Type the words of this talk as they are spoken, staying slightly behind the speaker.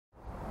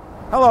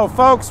Hello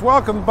folks,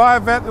 welcome to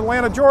Buyavette,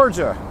 Atlanta,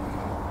 Georgia.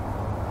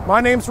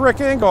 My name's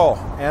Rick Engel,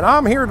 and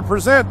I'm here to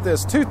present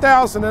this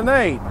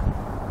 2008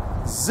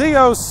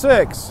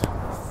 Z06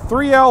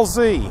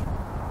 3LZ,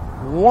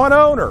 one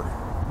owner,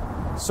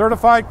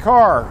 certified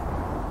car.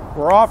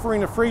 We're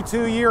offering a free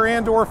 2-year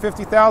and/or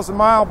 50,000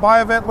 mile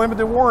Buyavette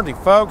limited warranty,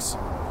 folks.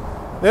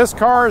 This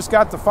car has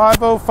got the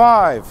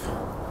 505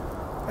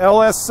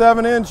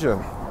 LS7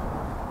 engine,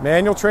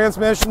 manual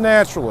transmission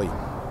naturally.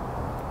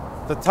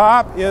 The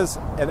top is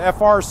an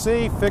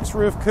FRC fixed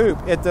roof coupe.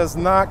 It does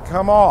not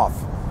come off.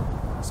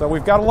 So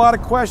we've got a lot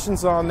of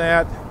questions on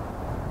that.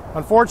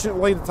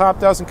 Unfortunately, the top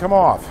doesn't come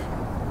off.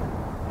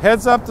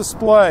 Heads up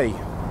display.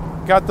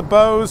 Got the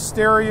Bose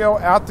stereo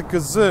out the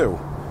kazoo.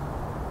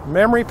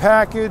 Memory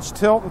package,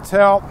 tilt and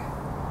telt.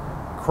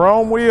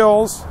 Chrome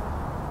wheels.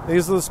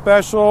 These are the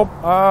special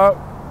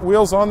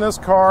wheels on this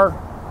car.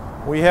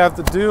 We have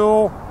the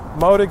dual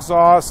mode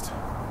exhaust,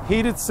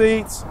 heated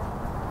seats,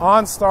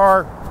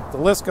 OnStar. The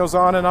list goes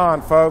on and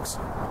on, folks.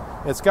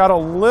 It's got a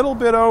little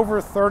bit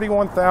over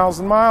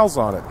 31,000 miles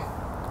on it.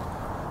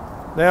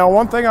 Now,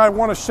 one thing I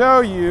want to show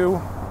you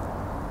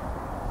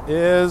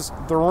is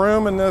the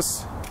room in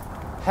this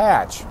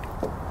hatch.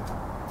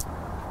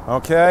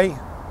 Okay,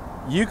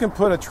 you can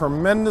put a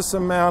tremendous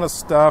amount of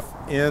stuff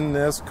in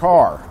this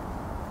car.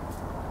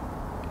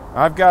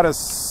 I've got a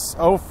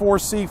 04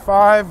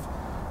 C5,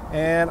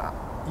 and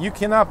you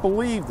cannot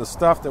believe the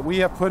stuff that we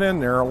have put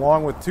in there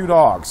along with 2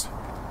 dogs.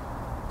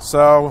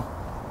 So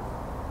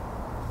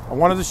I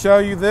wanted to show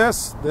you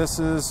this. This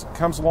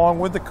comes along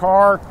with the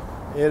car.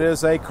 It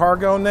is a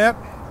cargo net.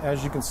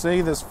 As you can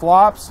see, this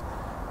flops.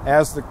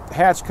 As the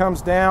hatch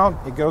comes down,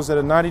 it goes at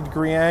a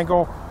 90-degree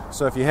angle.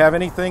 So if you have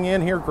anything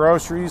in here,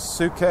 groceries,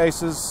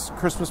 suitcases,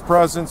 Christmas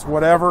presents,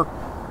 whatever,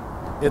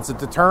 it's a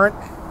deterrent.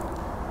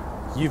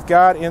 You've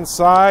got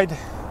inside,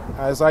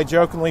 as I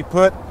jokingly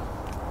put,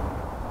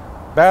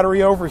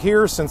 battery over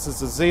here since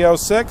it's a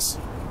Z06.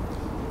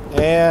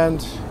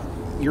 And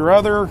your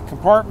other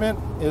compartment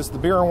is the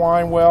beer and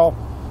wine well.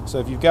 So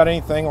if you've got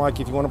anything,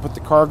 like if you want to put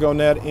the cargo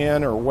net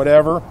in or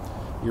whatever,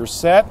 you're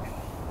set.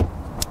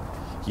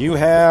 You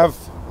have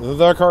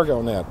the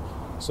cargo net.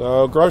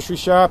 So grocery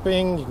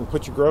shopping, you can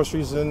put your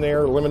groceries in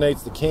there,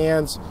 eliminates the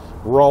cans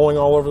rolling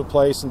all over the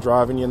place and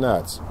driving you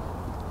nuts.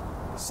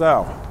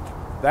 So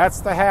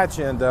that's the hatch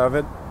end of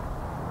it.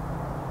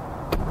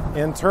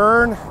 In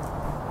turn,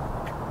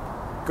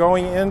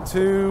 going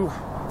into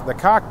the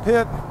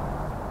cockpit,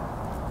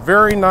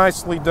 very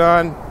nicely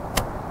done.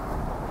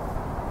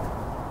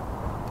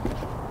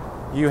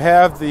 You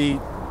have the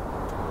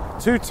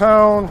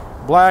two-tone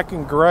black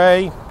and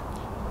gray.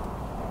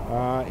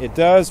 It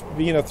does,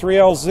 being a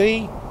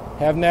 3LZ,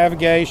 have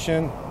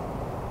navigation.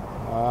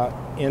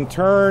 In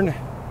turn,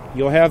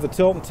 you'll have the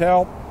tilt and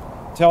telt,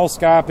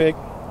 telescopic.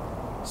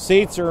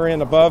 Seats are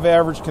in above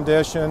average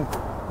condition.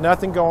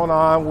 Nothing going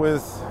on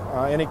with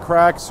any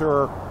cracks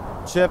or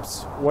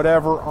chips,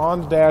 whatever,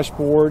 on the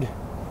dashboard.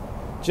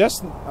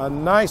 Just a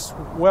nice,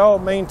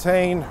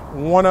 well-maintained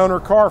one-owner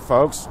car,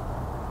 folks.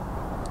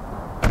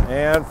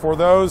 And for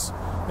those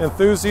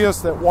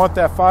enthusiasts that want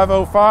that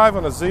 505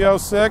 on a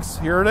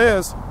Z06, here it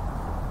is.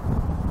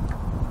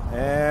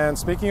 And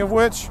speaking of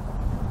which,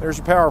 there's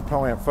your power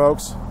plant,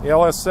 folks. The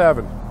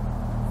LS7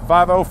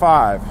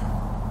 505.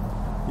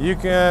 You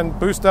can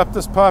boost up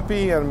this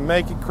puppy and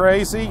make it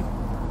crazy.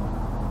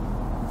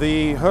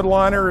 The hood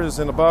liner is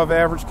in above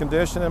average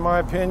condition, in my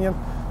opinion.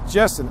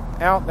 Just an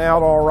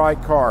out-and-out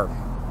all-right car.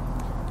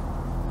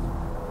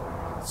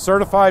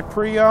 Certified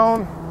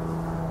pre-owned.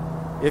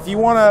 If you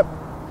want to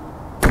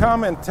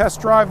come and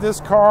test drive this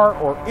car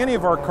or any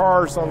of our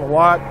cars on the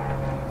lot,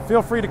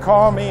 feel free to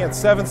call me at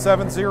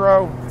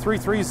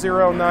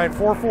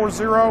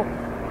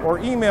 770-330-9440 or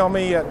email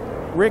me at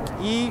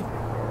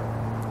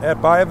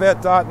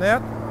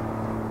rick.e@buyavette.net.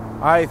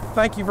 I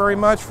thank you very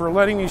much for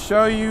letting me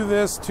show you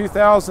this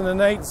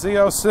 2008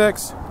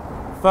 Z06.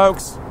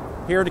 Folks,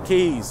 here are the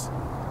keys.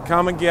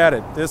 Come and get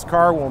it. This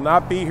car will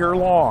not be here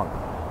long.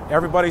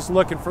 Everybody's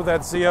looking for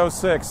that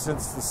Z06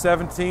 since the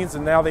 17s,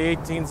 and now the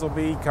 18s will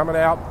be coming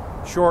out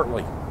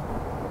shortly.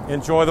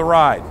 Enjoy the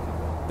ride.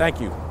 Thank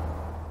you.